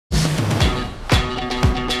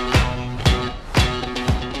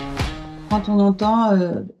Quand on entend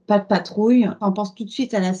pas de patrouille, on pense tout de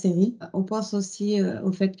suite à la série. On pense aussi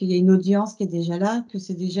au fait qu'il y a une audience qui est déjà là, que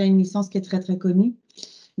c'est déjà une licence qui est très très connue.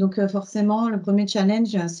 Donc forcément, le premier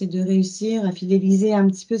challenge, c'est de réussir à fidéliser un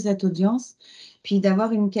petit peu cette audience, puis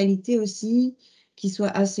d'avoir une qualité aussi qui soit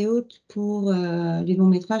assez haute pour les longs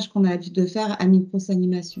métrages qu'on a l'habitude de faire à Mikros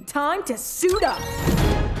Animation. Time to suit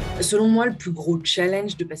up. Selon moi, le plus gros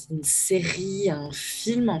challenge de passer d'une série à un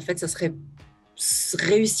film, en fait, ça serait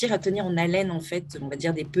réussir à tenir en haleine, en fait, on va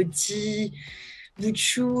dire des petits bouts de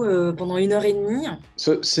chou pendant 1 heure et demie.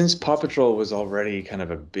 So since Paw Patrol was already kind of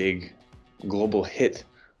a big global hit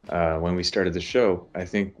when we started the show, I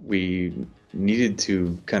think we needed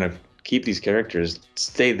to kind of keep these characters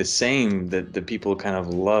stay the same that the people kind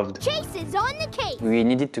of loved. Chase is on the case. We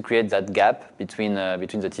needed to create that gap between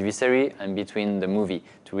the TV series and between the movie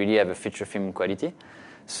to really have a feature film quality.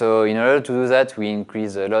 So in order to do that, we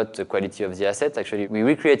increased a lot the quality of the assets. Actually, we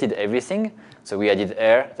recreated everything. So we added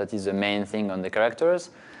hair, that is the main thing on the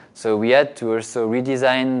characters. So we had to also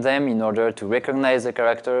redesign them in order to recognize the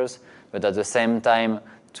characters, but at the same time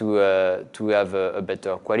to have a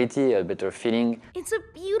better quality, a better feeling. It's a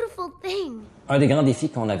beautiful thing. Un des grands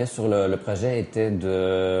défis qu'on avait sur le projet était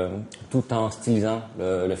de, tout en stylisant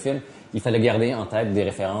le film, il fallait garder en tête des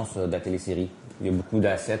références de la télésérie. Il y a beaucoup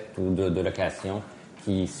d'assets ou de locations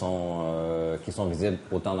qui sont visibles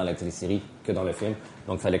autant dans la télésérie que dans le film.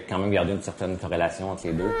 Donc, il fallait quand même garder une certaine corrélation entre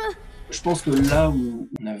les deux. Je pense que là où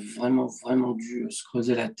on a vraiment dû se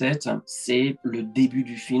creuser la tête, c'est le début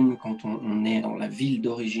du film quand on est dans la ville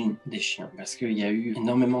d'origine des chiens. Parce qu'il y a eu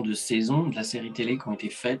énormément de saisons de la série télé qui ont été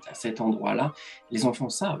faites à cet endroit-là. Les enfants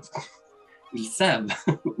savent. Ils savent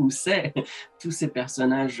où c'est. Tous ces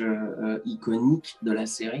personnages iconiques de la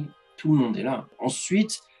série, tout le monde est là.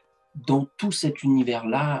 Ensuite, dans tout cet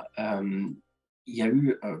univers-là, il y a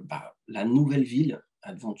eu la nouvelle ville,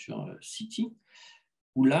 Adventure City,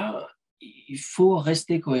 où là, il faut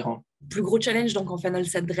rester cohérent. Le plus gros challenge donc en Final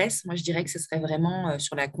Set Dress, moi je dirais que ce serait vraiment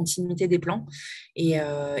sur la continuité des plans et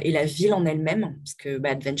la ville en elle-même, parce que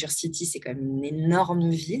Adventure City c'est quand même une énorme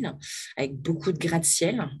ville avec beaucoup de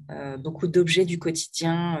gratte-ciel, beaucoup d'objets du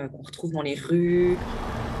quotidien qu'on retrouve dans les rues.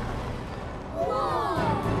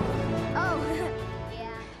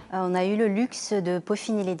 On a eu le luxe de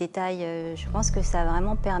peaufiner les détails. Je pense que ça a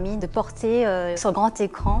vraiment permis de porter sur grand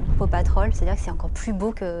écran Paw Patrol, c'est-à-dire que c'est encore plus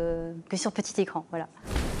beau que sur petit écran. Voilà.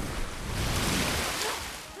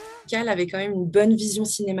 Cal avait quand même une bonne vision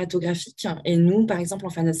cinématographique et nous, par exemple, en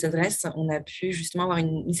Final Set Dress, on a pu justement avoir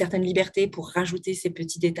une certaine liberté pour rajouter ces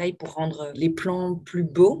petits détails pour rendre les plans plus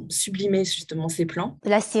beaux, sublimer justement ces plans.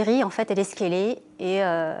 La série, en fait, elle est scalée et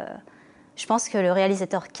je pense que le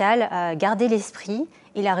réalisateur Cal a gardé l'esprit.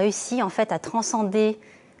 Il a réussi en fait à transcender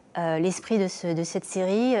l'esprit de cette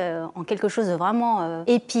série en quelque chose de vraiment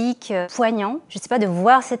épique, poignant. Je ne sais pas, de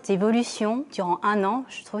voir cette évolution durant 1 an,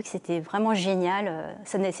 je trouve que c'était vraiment génial.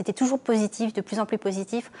 C'était toujours positif, de plus en plus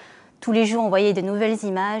positif. Tous les jours, on voyait de nouvelles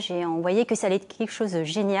images et on voyait que ça allait être quelque chose de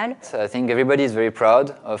génial. So I think everybody is very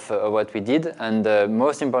proud of what we did, and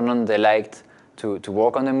most important, they liked to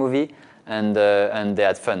work on the movie. And they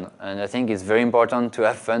had fun. And I think it's very important to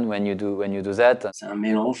have fun when you do that. C'est un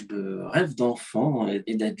mélange de rêve d'enfant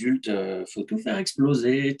et d'adulte. Faut tout faire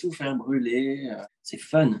exploser, tout faire brûler. C'est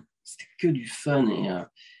fun. C'était que du fun.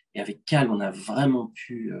 Et avec Cal, on a vraiment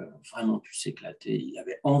pu s'éclater. Il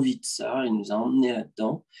avait envie de ça. Il nous a emmenés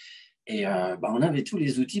là-dedans. Et on avait tous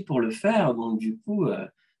les outils pour le faire. Donc du coup,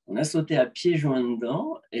 on a sauté à pieds joints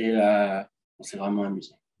dedans et on s'est vraiment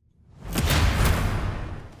amusé.